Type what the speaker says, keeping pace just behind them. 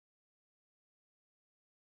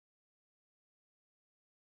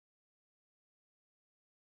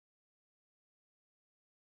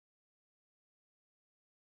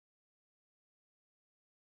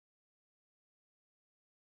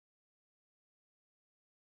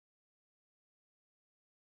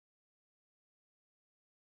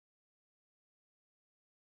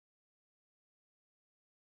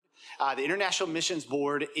The International Missions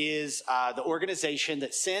Board is the organization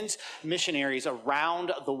that sends missionaries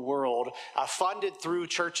around the world, funded through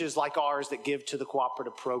churches like ours that give to the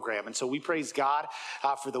cooperative program. And so we praise God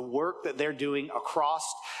for the work that they're doing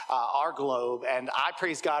across our globe. And I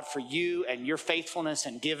praise God for you and your faithfulness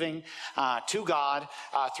and giving to God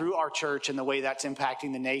through our church and the way that's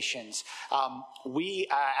impacting the nations.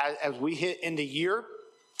 As we hit end of year,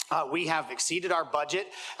 we have exceeded our budget.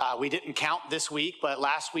 We didn't count this week, but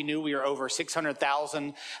last we knew we were over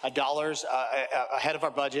 $600,000 ahead of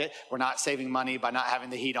our budget. We're not saving money by not having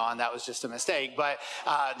the heat on. That was just a mistake. But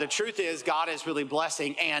the truth is God is really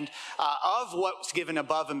blessing. And of what's given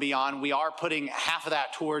above and beyond, we are putting half of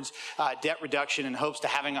that towards debt reduction in hopes to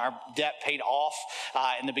having our debt paid off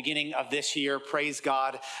in the beginning of this year. Praise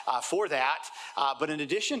God for that. But in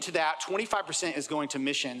addition to that, 25% is going to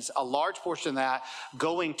missions. A large portion of that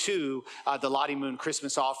going to the Lottie Moon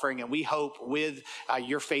Christmas offering, and we hope with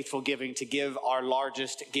your faithful giving to give our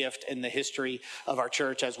largest gift in the history of our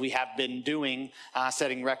church, as we have been doing,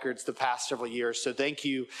 setting records the past several years. So thank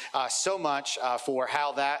you so much for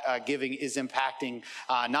how that giving is impacting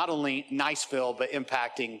not only Niceville, but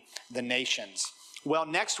impacting the nations. Well,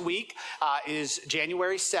 next week is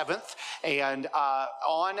January 7th, and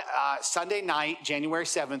on Sunday night, January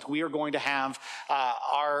 7th, we are going to have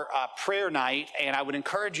our prayer night, and I would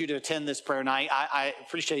encourage you to attend this prayer night. I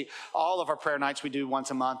appreciate all of our prayer nights we do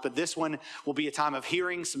once a month, but this one will be a time of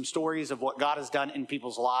hearing some stories of what God has done in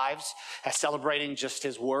people's lives, celebrating just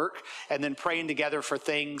his work, and then praying together for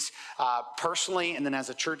things personally and then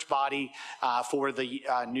as a church body for the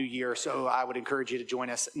new year. So I would encourage you to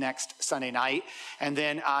join us next Sunday night. And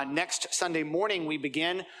then next Sunday morning, we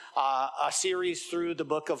begin a series through the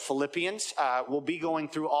book of Philippians. We'll be going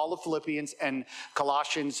through all of Philippians and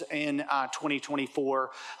Colossians in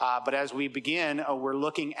 2024. But as we begin, we're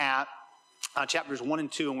looking at chapters 1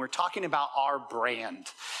 and 2, and we're talking about our brand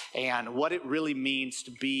and what it really means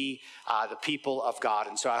to be the people of God.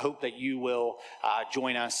 And so I hope that you will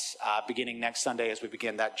join us beginning next Sunday as we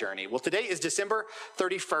begin that journey. Well, today is December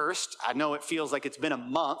 31st. I know it feels like it's been a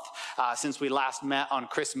month since we last met on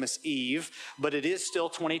Christmas Eve, but it is still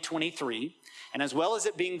 2023. And as well as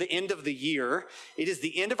it being the end of the year, it is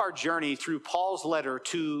the end of our journey through Paul's letter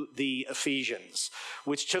to the Ephesians,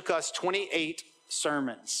 which took us 28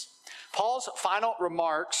 sermons. Paul's final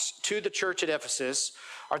remarks to the church at Ephesus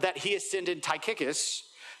are that he has sent in Tychicus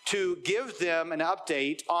to give them an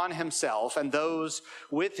update on himself and those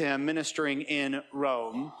with him ministering in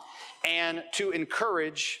Rome, and to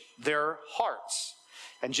encourage their hearts.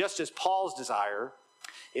 And just as Paul's desire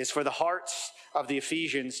is for the hearts of the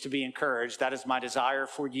Ephesians to be encouraged, that is my desire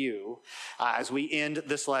for you as we end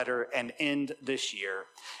this letter and end this year.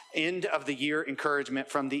 End of the year encouragement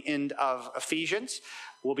from the end of Ephesians.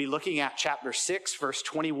 We'll be looking at chapter 6, verse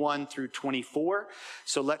 21 through 24.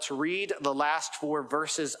 So let's read the last 4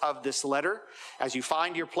 verses of this letter. As you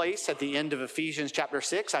find your place at the end of Ephesians chapter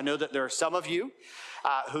 6, I know that there are some of you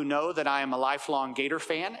who know that I am a lifelong Gator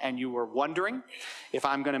fan, and you were wondering if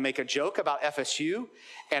I'm going to make a joke about FSU,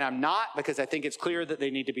 and I'm not, because I think it's clear that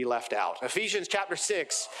they need to be left out. Ephesians chapter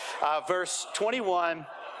 6, verse 21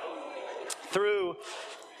 through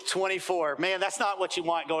 24. Man, that's not what you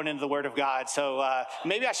want going into the Word of God. So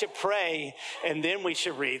maybe I should pray and then we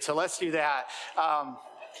should read. So let's do that.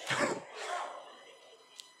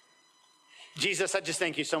 Jesus, I just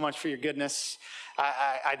thank you so much for your goodness.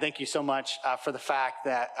 I thank you so much for the fact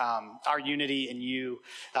that our unity in you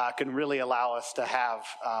can really allow us to have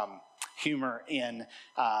humor in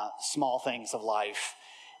small things of life.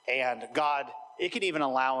 And God, it can even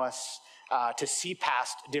allow us to see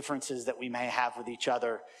past differences that we may have with each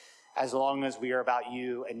other, as long as we are about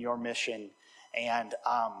you and your mission. And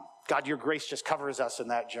God, your grace just covers us in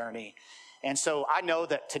that journey. And so I know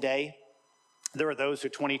that today there are those who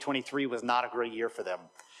 2023 was not a great year for them.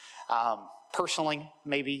 Personally,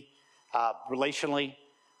 maybe, relationally,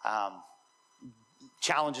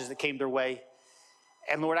 challenges that came their way.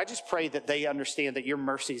 And Lord, I just pray that they understand that your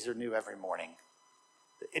mercies are new every morning.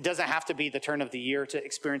 It doesn't have to be the turn of the year to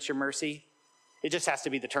experience your mercy. It just has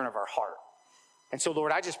to be the turn of our heart. And so,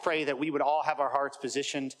 Lord, I just pray that we would all have our hearts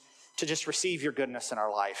positioned to just receive your goodness in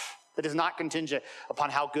our life. That is not contingent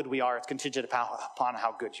upon how good we are. It's contingent upon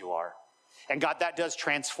how good you are. And God, that does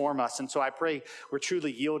transform us. And so I pray we're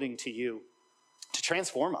truly yielding to you to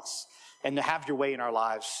transform us and to have your way in our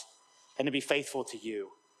lives and to be faithful to you.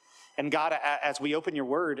 And God, as we open your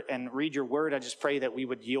word and read your word, I just pray that we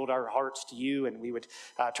would yield our hearts to you, and we would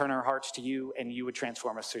turn our hearts to you, and you would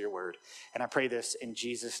transform us through your word. And I pray this in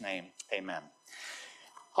Jesus' name, amen.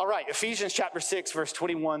 All right, Ephesians chapter 6, verse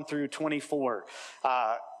 21 through 24.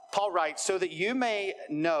 Paul writes, so that you may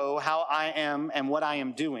know how I am and what I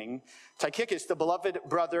am doing, Tychicus, the beloved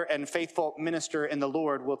brother and faithful minister in the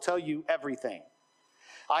Lord, will tell you everything.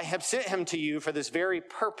 I have sent him to you for this very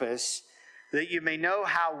purpose, that you may know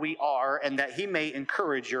how we are and that he may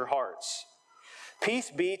encourage your hearts.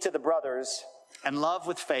 Peace be to the brothers and love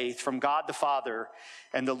with faith from God the Father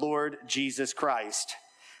and the Lord Jesus Christ.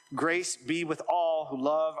 Grace be with all who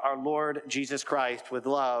love our Lord Jesus Christ with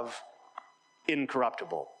love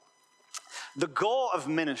incorruptible. The goal of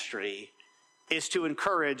ministry is to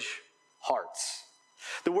encourage hearts.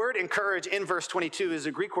 The word encourage in verse 22 is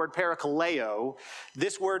a Greek word parakaleo.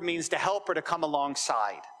 This word means to help or to come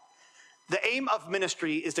alongside. The aim of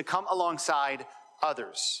ministry is to come alongside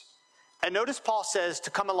others. And notice Paul says to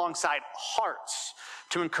come alongside hearts,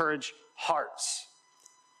 to encourage hearts.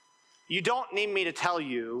 You don't need me to tell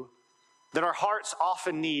you that our hearts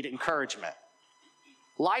often need encouragement.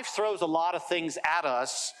 Life throws a lot of things at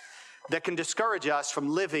us that can discourage us from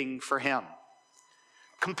living for him.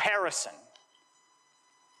 Comparison.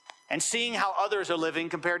 And seeing how others are living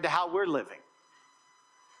compared to how we're living.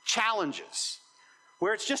 Challenges.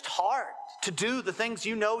 Where it's just hard to do the things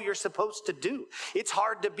you know you're supposed to do. It's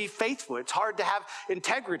hard to be faithful. It's hard to have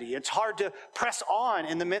integrity. It's hard to press on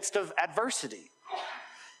in the midst of adversity.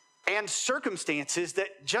 And circumstances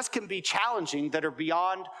that just can be challenging, that are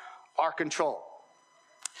beyond our control.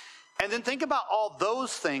 And then think about all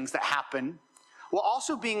those things that happen while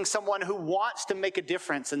also being someone who wants to make a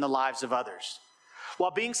difference in the lives of others, while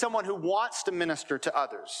being someone who wants to minister to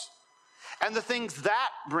others, and the things that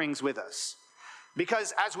brings with us.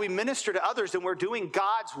 Because as we minister to others and we're doing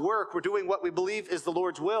God's work, we're doing what we believe is the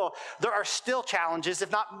Lord's will, there are still challenges,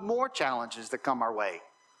 if not more challenges, that come our way.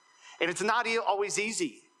 And it's not always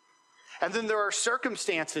easy. And then there are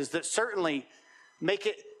circumstances that certainly make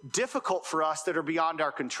it difficult for us that are beyond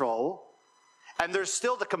our control. And there's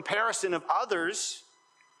still the comparison of others.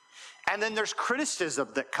 And then there's criticism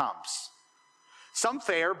that comes. Some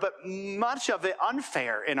fair, but much of it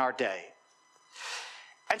unfair in our day.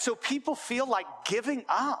 And so people feel like giving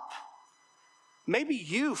up. Maybe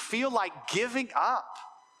you feel like giving up.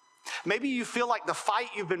 Maybe you feel like the fight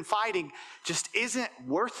you've been fighting just isn't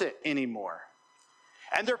worth it anymore.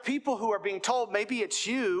 And there are people who are being told, maybe it's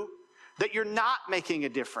you, that you're not making a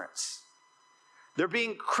difference. They're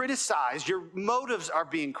being criticized. Your motives are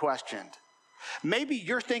being questioned. Maybe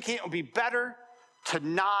you're thinking it would be better to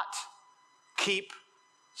not keep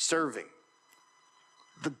serving.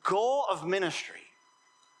 The goal of ministry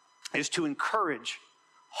is to encourage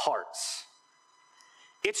hearts.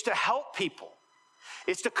 It's to help people.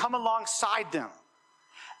 It's to come alongside them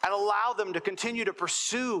and allow them to continue to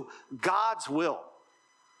pursue God's will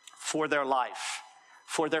for their life,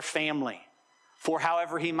 for their family, for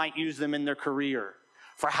however he might use them in their career,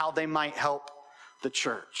 for how they might help the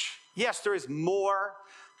church. Yes, there is more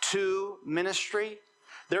to ministry.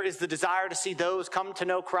 There is the desire to see those come to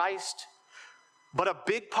know Christ. But a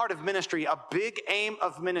big part of ministry, a big aim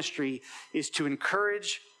of ministry, is to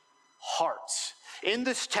encourage hearts. In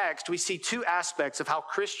this text, we see two aspects of how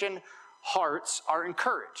Christian hearts are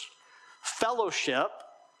encouraged: fellowship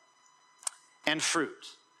and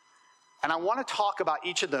fruit. And I want to talk about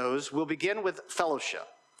each of those. We'll begin with fellowship.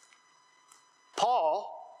 Paul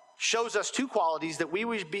shows us two qualities that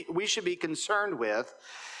we should be concerned with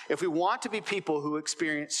if we want to be people who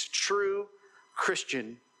experience true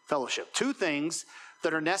Christian fellowship. Two things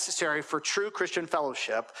that are necessary for true Christian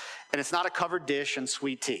fellowship, and it's not a covered dish and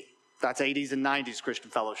sweet tea. That's 80s and 90s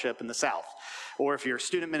Christian fellowship in the South. Or if you're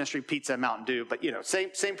student ministry, pizza and Mountain Dew, but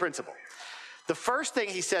same principle. The first thing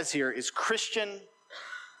he says here is Christian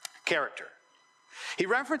character. He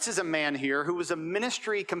references a man here who was a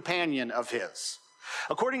ministry companion of his.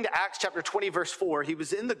 According to Acts chapter 20, verse 4, he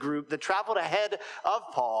was in the group that traveled ahead of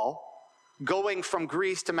Paul, going from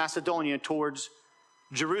Greece to Macedonia towards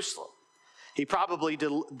Jerusalem. He probably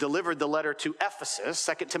delivered the letter to Ephesus.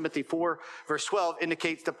 2 Timothy 4, verse 12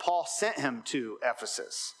 indicates that Paul sent him to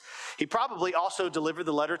Ephesus. He probably also delivered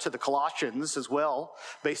the letter to the Colossians as well,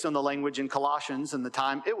 based on the language in Colossians and the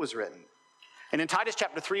time it was written. And in Titus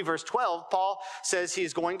chapter 3, verse 12, Paul says he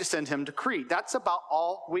is going to send him to Crete. That's about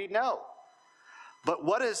all we know. But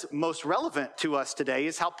what is most relevant to us today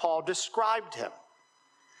is how Paul described him.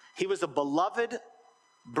 He was a beloved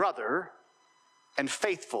brother and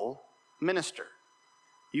faithful minister.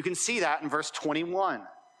 You can see that in verse 21.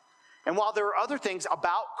 And while there are other things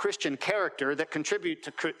about Christian character that contribute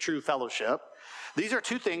to true fellowship, these are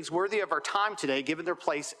two things worthy of our time today, given their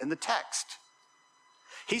place in the text.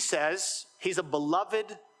 He says he's a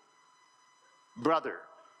beloved brother.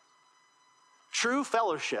 True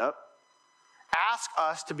fellowship ask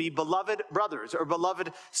us to be beloved brothers or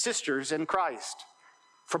beloved sisters in Christ.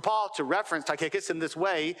 For Paul to reference Tychicus in this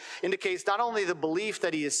way indicates not only the belief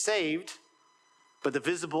that he is saved, but the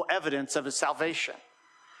visible evidence of his salvation.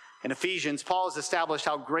 In Ephesians, Paul has established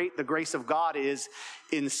how great the grace of God is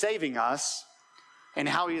in saving us and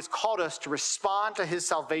how he has called us to respond to his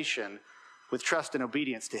salvation with trust and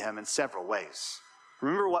obedience to him in several ways.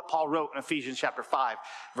 Remember what Paul wrote in Ephesians chapter 5,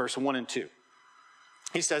 verse 1 and 2.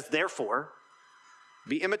 He says, "Therefore,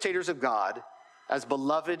 be imitators of God as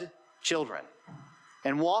beloved children,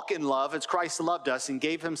 and walk in love as Christ loved us and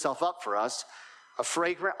gave himself up for us, a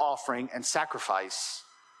fragrant offering and sacrifice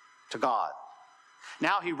to God."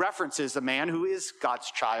 Now he references a man who is God's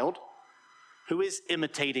child, who is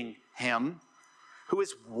imitating him, who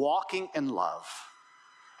is walking in love,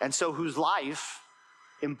 and so whose life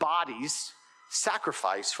embodies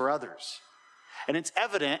sacrifice for others. And it's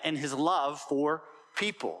evident in his love for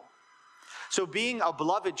people. So being a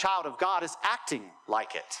beloved child of God is acting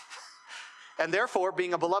like it. And therefore,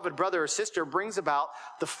 being a beloved brother or sister brings about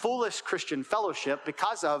the fullest Christian fellowship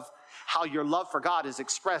because of how your love for God is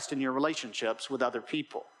expressed in your relationships with other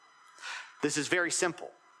people. This is very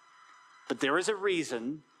simple, but there is a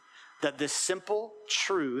reason that this simple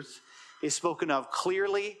truth is spoken of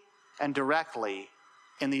clearly and directly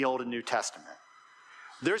in the Old and New Testament.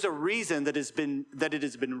 There's a reason that it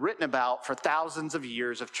has been written about for thousands of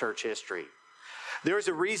years of church history. There's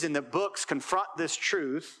a reason that books confront this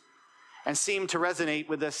truth and seem to resonate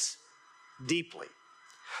with us deeply.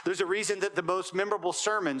 There's a reason that the most memorable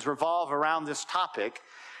sermons revolve around this topic,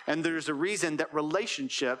 and there's a reason that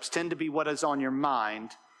relationships tend to be what is on your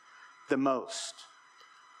mind the most.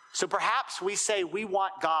 So perhaps we say we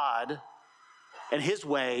want God and his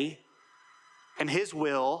way and his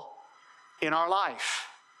will in our life.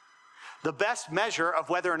 The best measure of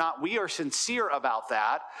whether or not we are sincere about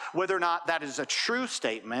that, whether or not that is a true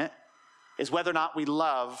statement, is whether or not we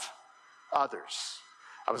love others.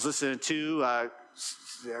 I was listening to a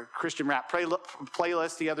Christian rap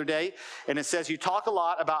playlist the other day, and it says, you talk a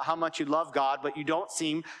lot about how much you love God, but you don't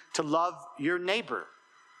seem to love your neighbor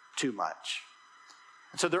too much.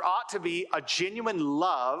 And so there ought to be a genuine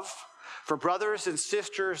love for brothers and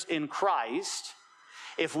sisters in Christ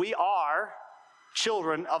if we are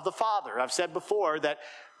children of the Father. I've said before that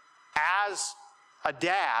as a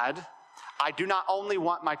dad, I do not only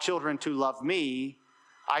want my children to love me,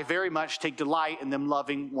 I very much take delight in them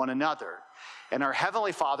loving one another. And our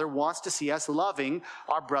Heavenly Father wants to see us loving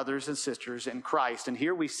our brothers and sisters in Christ. And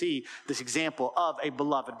here we see this example of a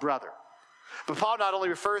beloved brother. But Paul not only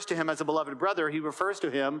refers to him as a beloved brother, he refers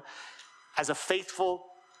to him as a faithful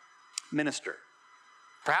minister.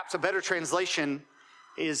 Perhaps a better translation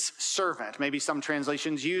is servant. Maybe some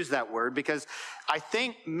translations use that word because I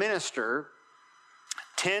think minister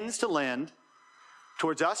tends to lend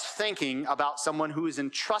towards us thinking about someone who is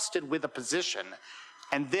entrusted with a position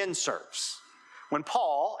and then serves. When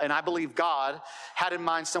Paul, and I believe God, had in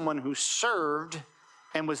mind someone who served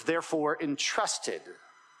and was therefore entrusted.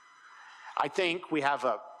 I think we have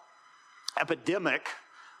an epidemic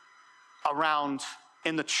around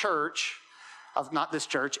in the church, of not this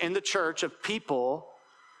church, in the church of people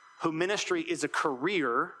who ministry is a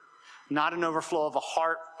career, not an overflow of a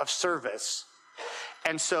heart of service.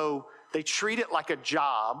 And so they treat it like a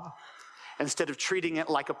job instead of treating it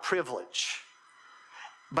like a privilege.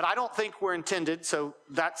 But I don't think we're intended, so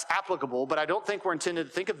that's applicable, but I don't think we're intended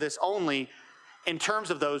to think of this only in terms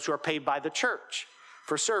of those who are paid by the church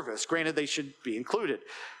for service. Granted, they should be included.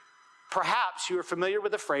 Perhaps you are familiar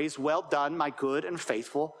with the phrase, "Well done, my good and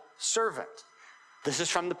faithful servant." This is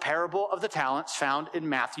from the parable of the talents found in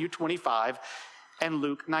Matthew 25 and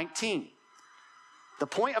Luke 19. The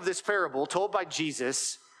point of this parable told by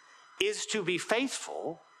Jesus is to be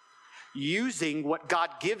faithful using what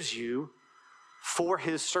God gives you for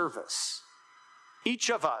his service. Each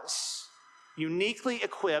of us uniquely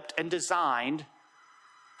equipped and designed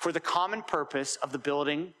for the common purpose of the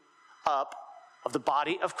building up of the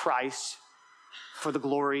body of Christ for the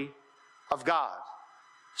glory of God.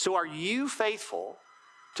 So are you faithful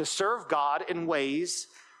to serve God in ways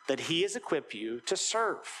that he has equipped you to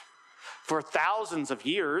serve? For thousands of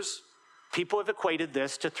years, people have equated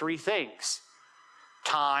this to three things: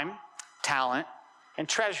 time, talent, and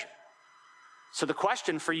treasure. So the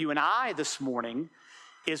question for you and I this morning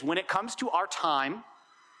is, when it comes to our time,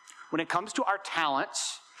 when it comes to our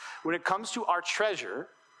talents, when it comes to our treasure,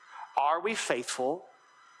 are we faithful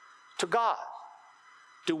to God?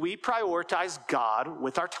 Do we prioritize God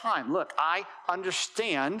with our time? Look, I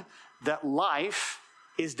understand that life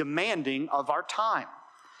is demanding of our time.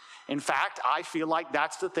 In fact, I feel like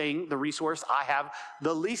that's the resource I have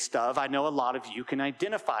the least of. I know a lot of you can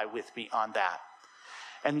identify with me on that.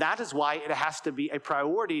 And that is why it has to be a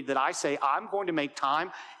priority that I say I'm going to make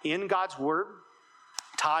time in God's Word,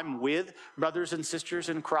 time with brothers and sisters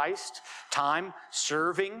in Christ, time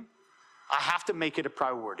serving. I have to make it a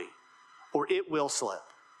priority or it will slip.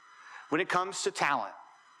 When it comes to talent,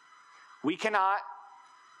 we cannot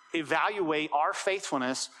evaluate our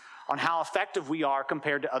faithfulness on how effective we are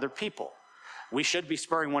compared to other people. We should be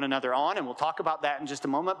spurring one another on, and we'll talk about that in just a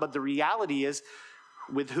moment, but the reality is,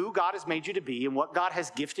 with who God has made you to be and what God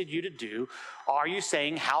has gifted you to do, are you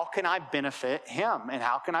saying, how can I benefit him and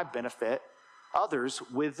how can I benefit others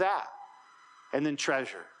with that? And then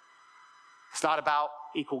treasure. It's not about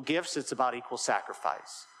equal gifts, it's about equal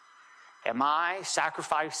sacrifice. Am I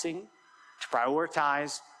sacrificing to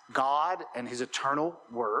prioritize God and his eternal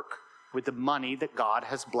work with the money that God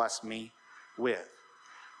has blessed me with?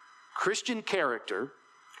 Christian character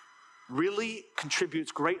really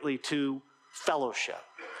contributes greatly to fellowship,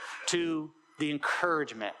 to the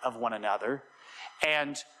encouragement of one another.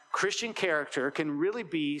 And Christian character can really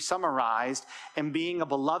be summarized in being a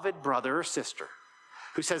beloved brother or sister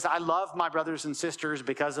who says, I love my brothers and sisters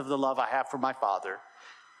because of the love I have for my Father.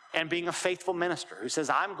 And being a faithful minister who says,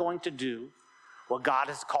 I'm going to do what God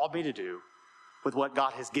has called me to do with what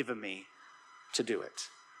God has given me to do it.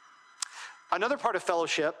 Another part of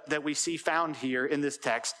fellowship that we see found here in this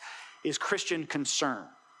text is Christian concern.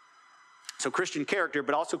 So Christian character,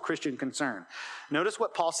 but also Christian concern. Notice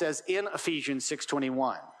what Paul says in Ephesians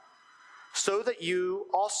 6:21. So that you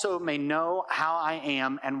also may know how I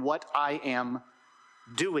am and what I am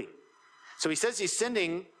doing. So he says he's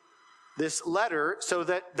sending this letter so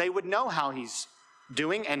that they would know how he's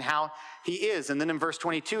doing and how he is. And then in verse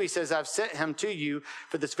 22, he says, I've sent him to you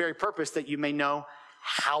for this very purpose, that you may know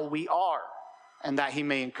how we are and that he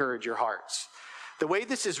may encourage your hearts. The way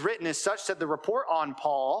this is written is such that the report on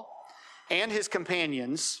Paul and his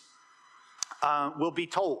companions will be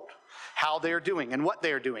told how they're doing and what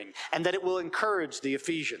they're doing, and that it will encourage the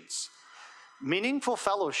Ephesians. Meaningful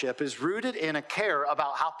fellowship is rooted in a care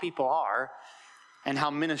about how people are and how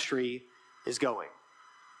ministry is going.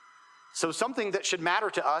 So something that should matter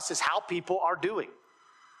to us is how people are doing.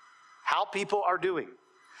 How people are doing.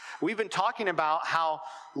 We've been talking about how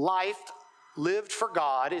life lived for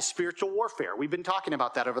God is spiritual warfare. We've been talking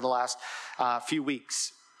about that over the last few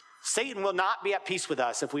weeks. Satan will not be at peace with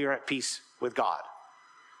us if we are at peace with God.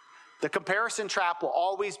 The comparison trap will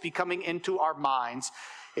always be coming into our minds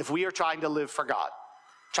if we are trying to live for God,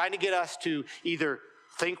 trying to get us to either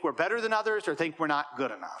think we're better than others or think we're not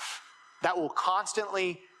good enough. That will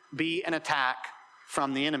constantly be an attack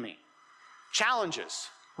from the enemy. Challenges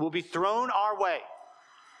will be thrown our way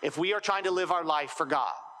if we are trying to live our life for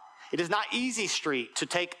God. It is not easy street to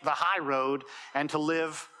take the high road and to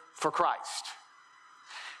live for Christ.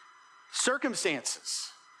 Circumstances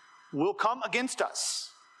will come against us.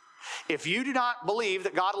 If you do not believe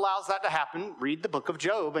that God allows that to happen, read the book of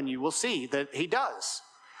Job and you will see that he does.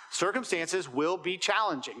 Circumstances will be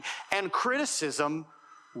challenging and criticism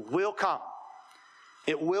will come.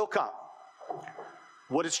 It will come.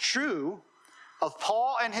 What is true of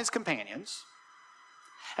Paul and his companions,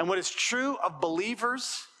 and what is true of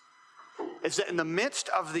believers, is that in the midst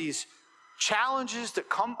of these challenges that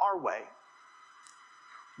come our way,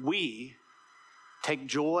 we take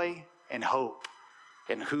joy and hope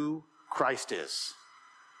in who Christ is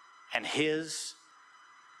and his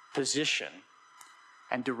position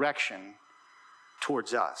and direction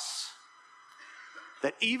towards us.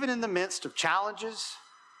 That even in the midst of challenges,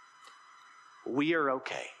 we are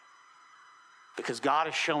okay because God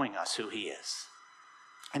is showing us who he is.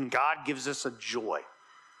 And God gives us a joy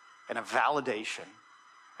and a validation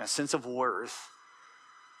and a sense of worth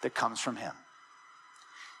that comes from him.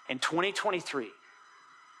 In 2023,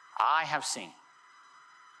 I have seen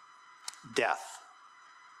death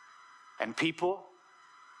and people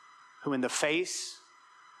who, in the face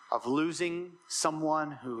of losing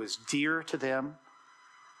someone who is dear to them,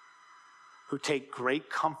 who take great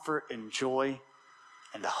comfort and joy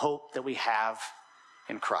in the hope that we have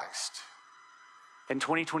in Christ. In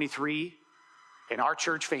 2023, in our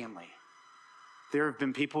church family, there have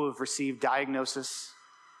been people who have received diagnosis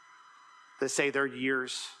that say their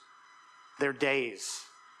years, their days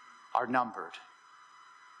are numbered,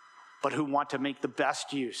 but who want to make the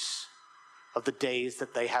best use of the days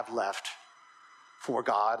that they have left for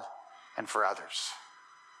God and for others.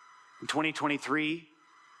 In 2023,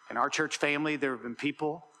 in our church family, there have been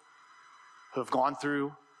people who have gone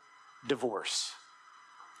through divorce,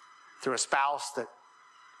 through a spouse that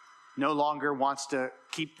no longer wants to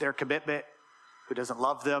keep their commitment who doesn't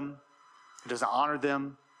love them, who doesn't honor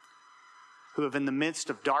them, who have in the midst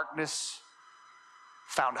of darkness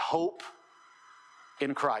found hope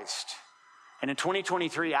in Christ. And in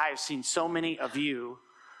 2023, I have seen so many of you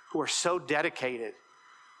who are so dedicated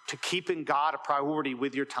to keeping God a priority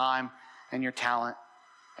with your time and your talent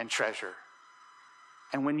and treasure.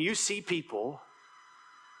 And when you see people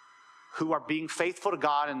who are being faithful to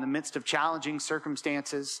God in the midst of challenging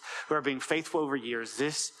circumstances, who are being faithful over years,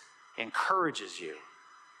 this encourages you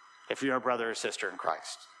if you're a brother or sister in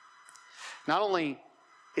Christ. Not only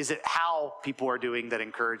is it how people are doing that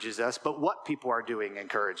encourages us, but what people are doing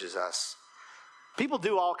encourages us. People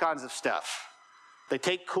do all kinds of stuff. They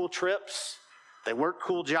take cool trips, they work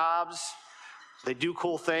cool jobs, they do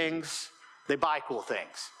cool things, they buy cool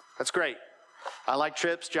things. That's great. I like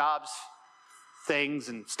trips, jobs, things,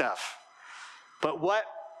 and stuff. But what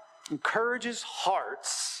encourages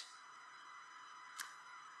hearts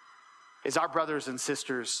is our brothers and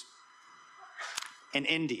sisters in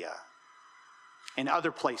India, in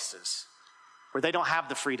other places where they don't have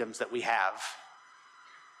the freedoms that we have,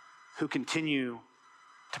 who continue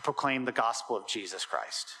to proclaim the gospel of Jesus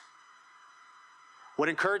Christ. What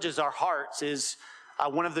encourages our hearts is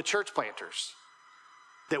one of the church planters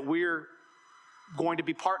that we're going to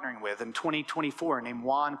be partnering with in 2024 named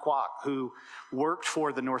Juan Kwok, who worked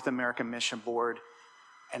for the North American Mission Board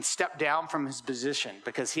and stepped down from his position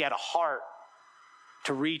because he had a heart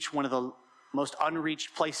to reach one of the most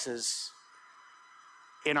unreached places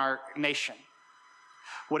in our nation.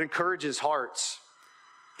 What encourages hearts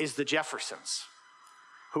is the Jeffersons,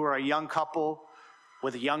 who are a young couple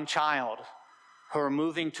with a young child who are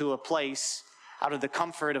moving to a place out of the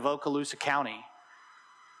comfort of Okaloosa County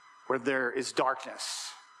where there is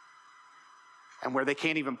darkness and where they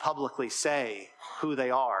can't even publicly say who they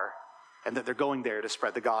are and that they're going there to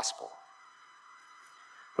spread the gospel.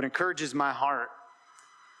 What encourages my heart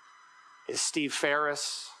is Steve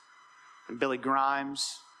Ferris and Billy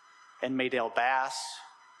Grimes and Maydale Bass,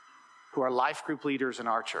 who are life group leaders in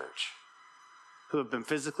our church, who have been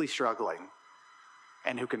physically struggling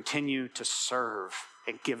and who continue to serve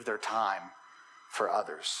and give their time for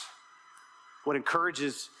others. What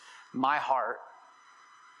encourages my heart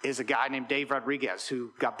is a guy named Dave Rodriguez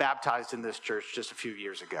who got baptized in this church just a few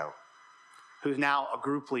years ago, who's now a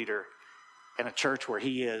group leader in a church where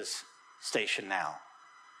he is stationed now.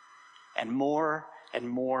 And more and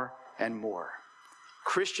more and more.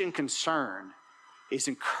 Christian concern is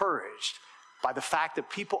encouraged by the fact that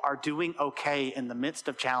people are doing okay in the midst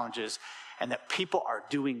of challenges and that people are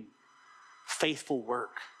doing faithful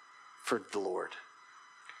work for the Lord.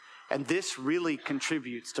 And this really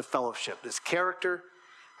contributes to fellowship, this character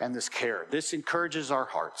and this care. This encourages our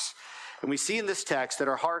hearts. And we see in this text that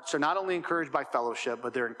our hearts are not only encouraged by fellowship,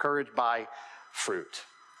 but they're encouraged by fruit.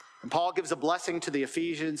 And Paul gives a blessing to the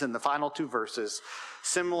Ephesians in the final two verses,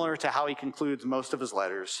 similar to how he concludes most of his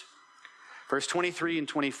letters. Verse 23 and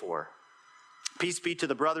 24. Peace be to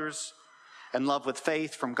the brothers and love with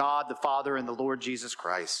faith from God the Father and the Lord Jesus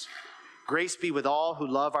Christ. Grace be with all who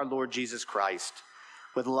love our Lord Jesus Christ,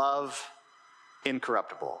 with love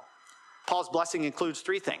incorruptible. Paul's blessing includes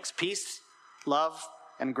three things: peace, love,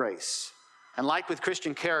 and grace. And like with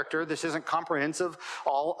Christian character, this isn't comprehensive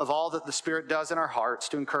of all that the Spirit does in our hearts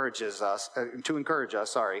to encourage us.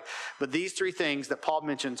 But these three things that Paul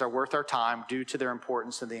mentions are worth our time due to their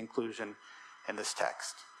importance and the inclusion in this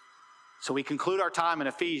text. So we conclude our time in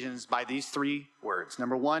Ephesians by these three words.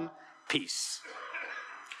 Number one, peace.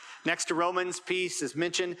 Next to Romans, peace is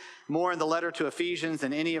mentioned more in the letter to Ephesians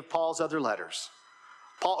than any of Paul's other letters.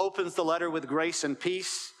 Paul opens the letter with grace and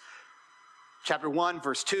peace. Chapter 1,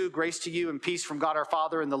 verse 2, grace to you and peace from God our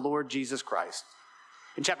Father and the Lord Jesus Christ.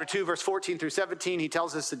 In chapter 2, verse 14 through 17, he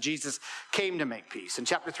tells us that Jesus came to make peace. In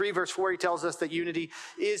chapter 3, verse 4, he tells us that unity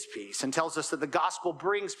is peace and tells us that the gospel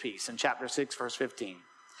brings peace in chapter 6, verse 15.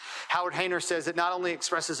 Howard Hayner says it not only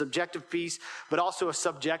expresses objective peace, but also a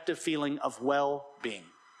subjective feeling of well-being.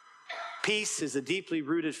 Peace is a deeply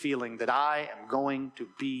rooted feeling that I am going to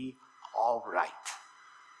be all right.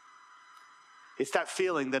 It's that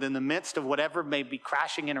feeling that in the midst of whatever may be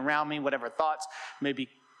crashing in around me, whatever thoughts may be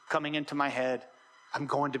coming into my head, I'm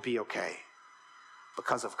going to be okay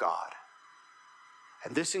because of God.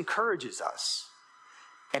 And this encourages us.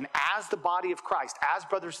 And as the body of Christ, as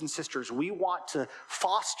brothers and sisters, we want to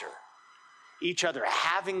foster each other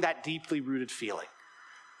having that deeply rooted feeling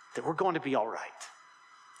that we're going to be all right.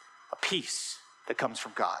 A peace that comes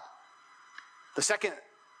from God. The second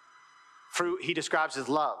fruit he describes as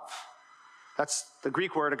love. That's the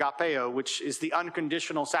Greek word agapeo, which is the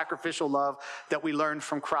unconditional sacrificial love that we learned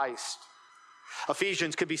from Christ.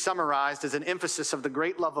 Ephesians could be summarized as an emphasis of the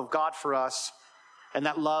great love of God for us and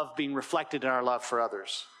that love being reflected in our love for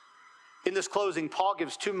others. In this closing, Paul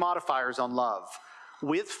gives two modifiers on love: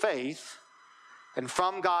 with faith and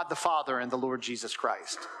from God the Father and the Lord Jesus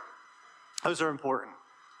Christ. Those are important.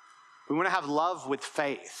 We want to have love with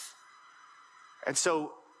faith. And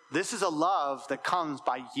so this is a love that comes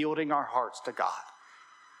by yielding our hearts to God,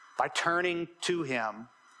 by turning to him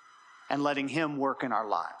and letting him work in our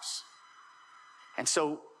lives. And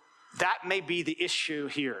so that may be the issue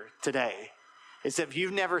here today, is that if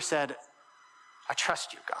you've never said, I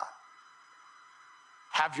trust you, God,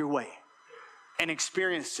 have your way, and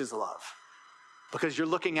experienced his love, because you're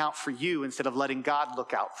looking out for you instead of letting God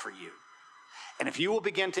look out for you. And if you will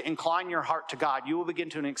begin to incline your heart to God, you will begin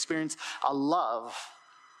to experience a love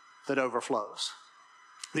that overflows.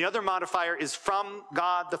 The other modifier is from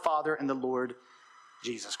God the Father and the Lord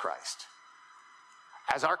Jesus Christ.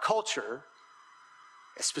 As our culture,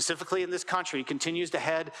 specifically in this country, continues to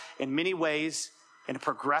head in many ways in a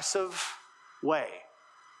progressive way,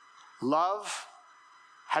 love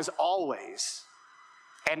has always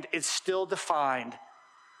and is still defined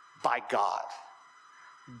by God.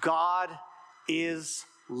 God is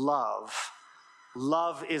love.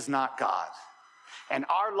 Love is not God. And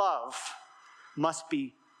our love must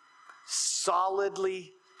be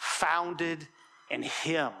solidly founded in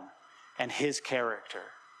him and his character.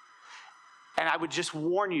 And I would just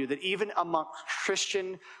warn you that even among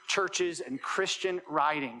Christian churches and Christian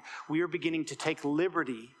writing, we are beginning to take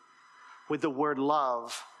liberty with the word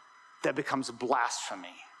love that becomes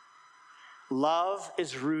blasphemy. Love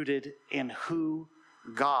is rooted in who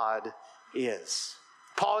God is.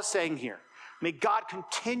 Paul is saying here, may God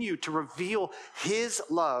continue to reveal his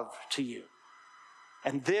love to you.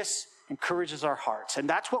 And this encourages our hearts. And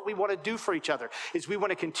that's what we want to do for each other, is we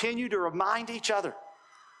want to continue to remind each other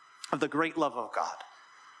of the great love of God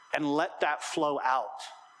and let that flow out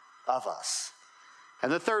of us.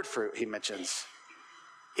 And the third fruit he mentions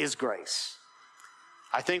is grace.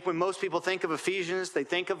 I think when most people think of Ephesians, they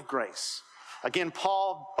think of grace. Again,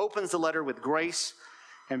 Paul opens the letter with grace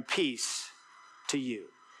and peace to you.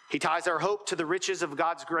 He ties our hope to the riches of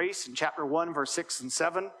God's grace in chapter 1, verse 6 and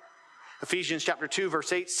 7. Ephesians chapter 2,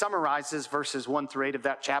 verse 8 summarizes verses 1 through 8 of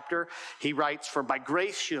that chapter. He writes, "For by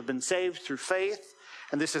grace you have been saved through faith,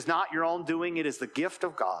 and this is not your own doing, it is the gift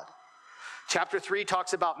of God." Chapter 3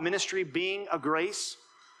 talks about ministry being a grace.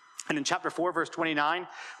 And in chapter 4, verse 29,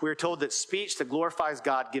 we are told that speech that glorifies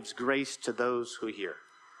God gives grace to those who hear.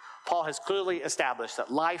 Paul has clearly established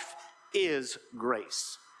that life is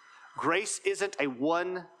grace. Grace isn't a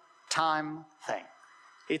one-time thing.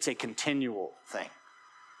 It's a continual thing.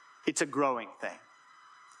 It's a growing thing.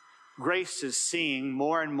 Grace is seeing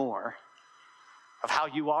more and more of how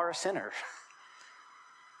you are a sinner.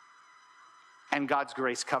 And God's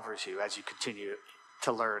grace covers you as you continue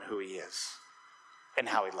to learn who he is and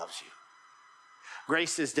how he loves you.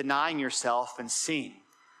 Grace is denying yourself and seeing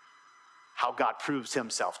how God proves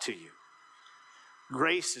himself to you.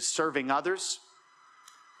 Grace is serving others,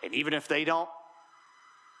 and even if they don't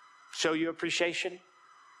show you appreciation,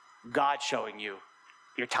 God showing you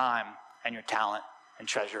your time and your talent and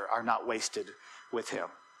treasure are not wasted with him.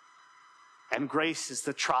 And grace is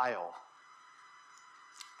the trial,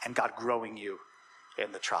 and God growing you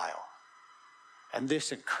in the trial. And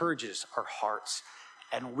this encourages our hearts,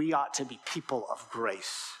 and we ought to be people of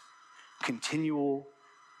grace. Continual,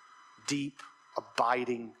 deep,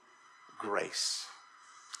 abiding grace.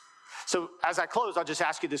 So as I close, I'll just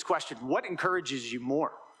ask you this question. What encourages you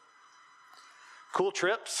more? Cool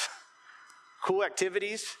trips? Cool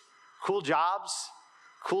activities? Cool jobs?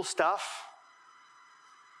 Cool stuff?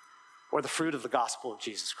 Or the fruit of the gospel of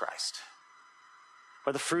Jesus Christ?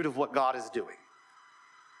 Or the fruit of what God is doing?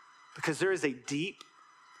 Because there is a deep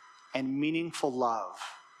and meaningful love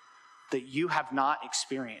that you have not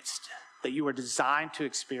experienced, that you are designed to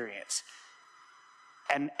experience.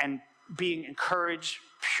 And being encouraged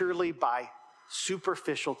purely by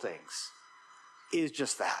superficial things is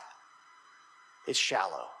just that. It's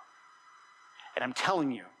shallow. And I'm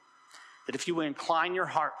telling you that if you will incline your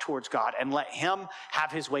heart towards God and let him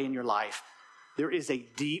have his way in your life, there is a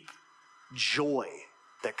deep joy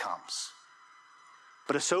that comes.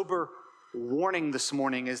 But a sober warning this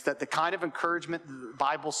morning is that the kind of encouragement that the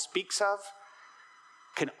Bible speaks of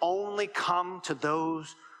can only come to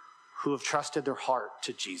those who have trusted their heart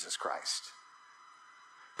to Jesus Christ.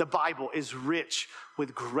 The Bible is rich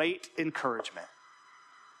with great encouragement.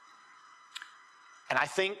 And I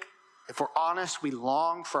think, if we're honest, we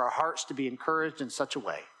long for our hearts to be encouraged in such a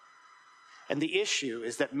way. And the issue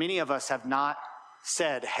is that many of us have not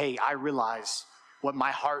said, hey, I realize what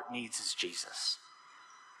my heart needs is Jesus.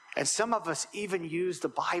 And some of us even use the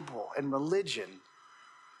Bible and religion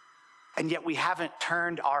and yet we haven't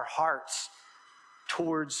turned our hearts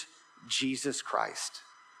towards Jesus Christ.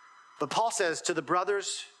 But Paul says to the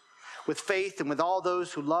brothers with faith and with all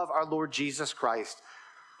those who love our Lord Jesus Christ,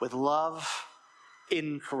 with love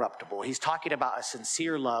incorruptible. He's talking about a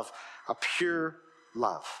sincere love, a pure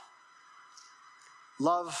love.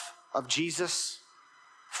 Love of Jesus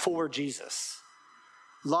for Jesus.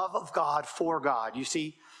 Love of God for God. You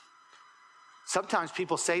see, sometimes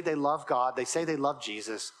people say they love God, they say they love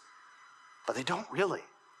Jesus, but they don't really.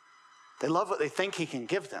 They love what they think he can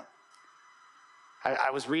give them. I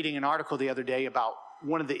was reading an article the other day about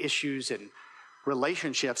one of the issues in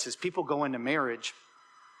relationships is people go into marriage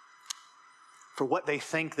for what they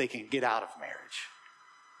think they can get out of marriage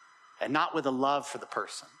and not with a love for the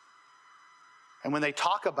person. And when they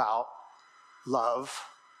talk about love,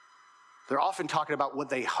 they're often talking about what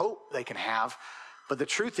they hope they can have, but the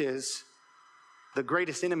truth is the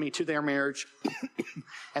greatest enemy to their marriage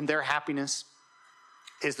and their happiness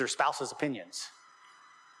is their spouse's opinions.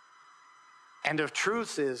 And the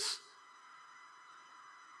truth is,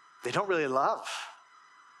 they don't really love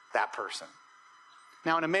that person.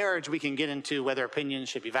 Now, in a marriage, we can get into whether opinions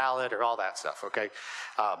should be valid or all that stuff, okay?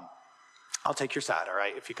 I'll take your side, all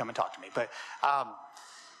right, if you come and talk to me. But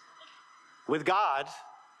with God,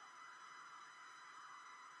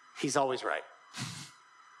 he's always right.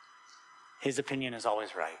 His opinion is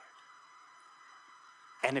always right.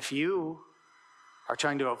 And if you are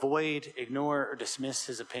trying to avoid, ignore, or dismiss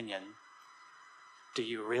his opinion, do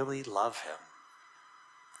you really love him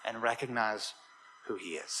and recognize who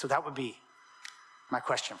he is? So that would be my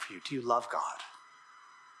question for you. Do you love God?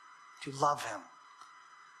 Do you love him?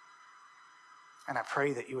 And I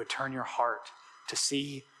pray that you would turn your heart to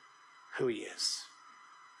see who he is.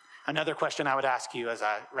 Another question I would ask you as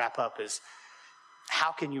I wrap up is,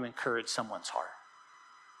 how can you encourage someone's heart?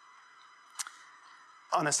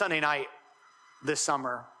 On a Sunday night this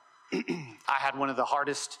summer, I had one of the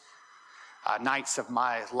hardest nights of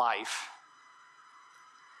my life.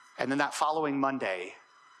 And then that following Monday,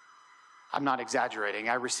 I'm not exaggerating,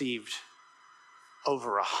 I received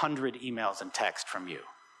over 100 emails and texts from you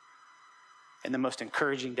in the most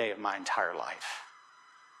encouraging day of my entire life.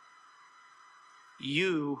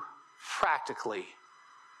 You practically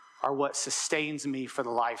are what sustains me for the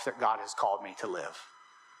life that God has called me to live.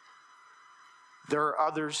 There are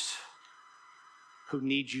others who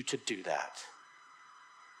need you to do that.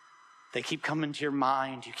 They keep coming to your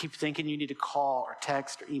mind. You keep thinking you need to call or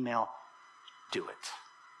text or email. Do it.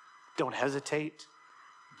 Don't hesitate.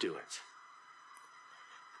 Do it.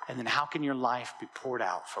 And then how can your life be poured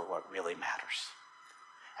out for what really matters?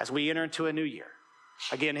 As we enter into a new year,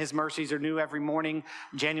 again, his mercies are new every morning.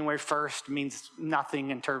 January 1st means nothing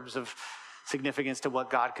in terms of significance to what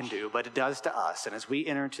God can do, but it does to us. And as we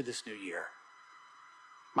enter into this new year,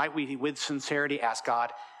 might we, with sincerity, ask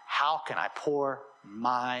God, how can I pour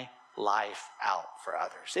my life out for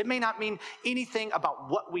others? It may not mean anything about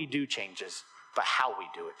what we do changes, but how we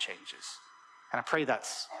do it changes. And I pray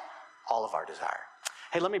that's all of our desire.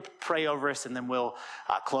 Hey, let me pray over us, and then we'll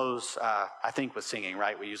close, I think, with singing,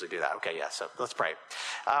 right? We usually do that. Okay, yeah, so let's pray.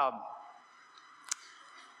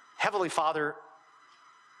 Heavenly Father,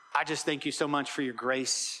 I just thank you so much for your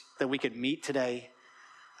grace that we could meet today.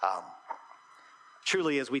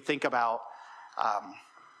 Truly, as we think about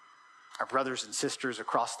our brothers and sisters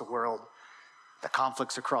across the world, the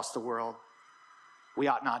conflicts across the world, we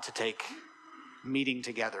ought not to take meeting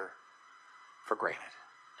together for granted.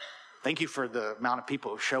 Thank you for the amount of people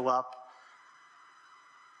who show up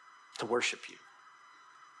to worship you.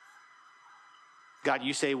 God,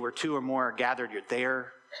 you say where two or more are gathered, you're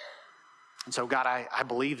there. And so, God, I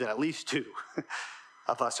believe that at least two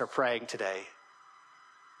of us are praying today,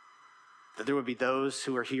 that there would be those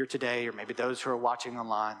who are here today, or maybe those who are watching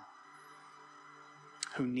online,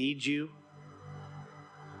 who need you,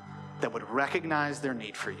 that would recognize their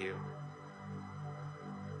need for you,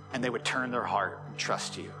 and they would turn their heart and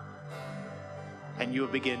trust you. And you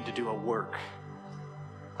would begin to do a work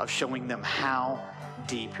of showing them how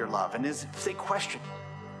deep your love. And if they question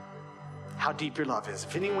how deep your love is,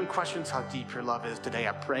 if anyone questions how deep your love is today,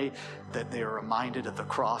 I pray that they are reminded of the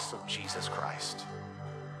cross of Jesus Christ,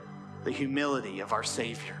 the humility of our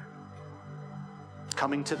Savior,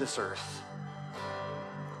 coming to this earth,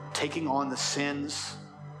 taking on the sins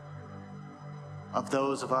of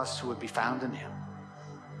those of us who would be found in him,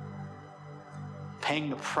 paying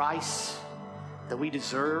the price that we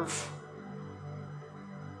deserve,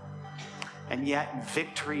 and yet in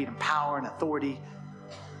victory and power and authority,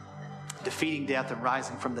 defeating death and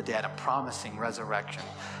rising from the dead and promising resurrection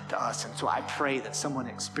to us. And so I pray that someone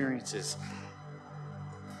experiences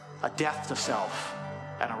a death to self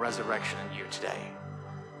and a resurrection in you today.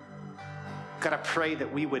 God, I pray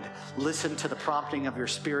that we would listen to the prompting of your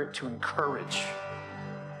Spirit to encourage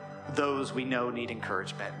those we know need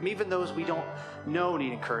encouragement. And even those we don't know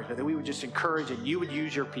need encouragement, that we would just encourage and you would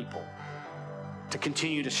use your people to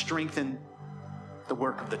continue to strengthen the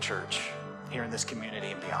work of the church here in this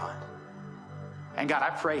community and beyond. And God,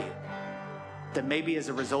 I pray that maybe as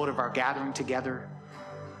a result of our gathering together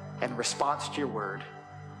and response to your word,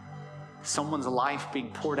 someone's life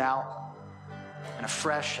being poured out in a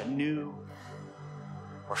fresh and new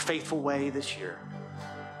or faithful way this year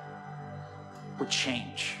would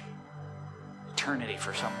change eternity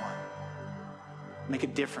for someone, make a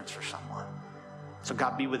difference for someone. So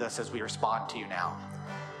God, be with us as we respond to you now.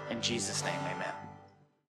 In Jesus' name, amen.